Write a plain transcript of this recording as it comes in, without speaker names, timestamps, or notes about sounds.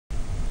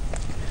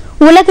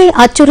உலகை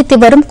அச்சுறுத்தி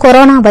வரும்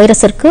கொரோனா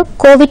வைரஸிற்கு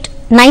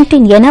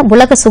கோவிட்-19 என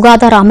உலக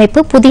சுகாதார அமைப்பு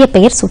புதிய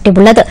பெயர்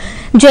சூட்டியுள்ளது.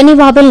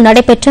 ஜெனீவாவில்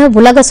நடைபெற்ற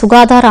உலக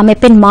சுகாதார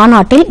அமைப்பின்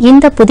மாநாட்டில்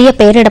இந்த புதிய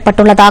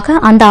பெயரிடப்பட்டுள்ளதாக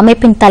அந்த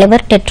அமைப்பின்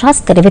தலைவர்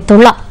டெட்ராஸ்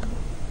தெரிவித்துள்ளார்.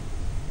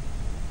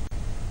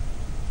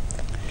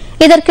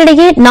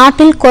 இதற்கிடையே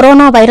நாட்டில்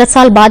கொரோனா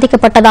வைரஸால்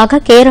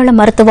பாதிக்கப்பட்டதாக கேரள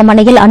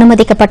மருத்துவமனையில்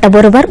அனுமதிக்கப்பட்ட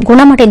ஒருவர்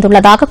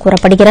குணமடைந்துள்ளதாக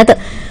கூறப்படுகிறது.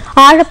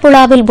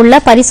 ஆழப்புழாவில் உள்ள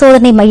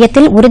பரிசோதனை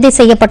மையத்தில் உறுதி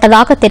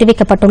செய்யப்பட்டதாக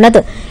தெரிவிக்கப்பட்டுள்ளது.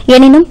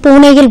 எனினும்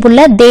புனேயில்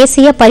உள்ள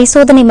தேசிய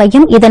பரிசோதனை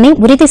மையம் இதனை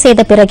உறுதி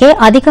செய்த பிறகே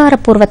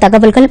அதிகாரப்பூர்வ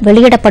தகவல்கள்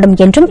வெளியிடப்படும்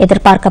என்றும்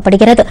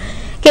எதிர்பார்க்கப்படுகிறது.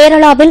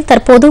 கேரளாவில்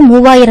தற்போது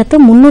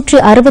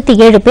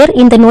 3367 பேர்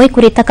இந்த நோய்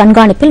குறித்த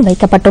கண்காணிப்பில்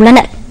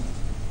வைக்கப்பட்டுள்ளனா்.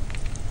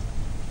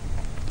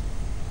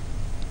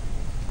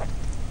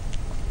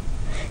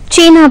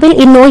 சீனாவில்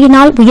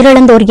இந்நோயினால்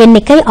உயிரிழந்தோர்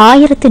எண்ணிக்கை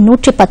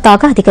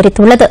 1110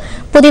 அதிகரித்துள்ளது.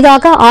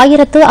 புதிதாக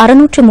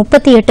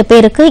 1638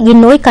 பேருக்கு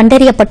இந்நோய்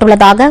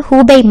கண்டறியப்பட்டுள்ளதாக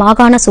ஹூபை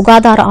மாகாண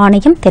சுகாதார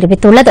ஆணையம்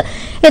தெரிவித்துள்ளது.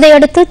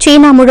 இதையடுத்து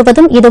சீனா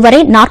முழுவதும்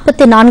இதுவரை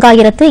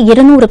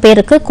 44,200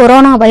 பேருக்கு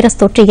கொரோனா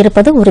வைரஸ் தொற்று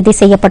இருப்பது உறுதி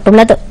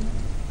செய்யப்பட்டுள்ளது.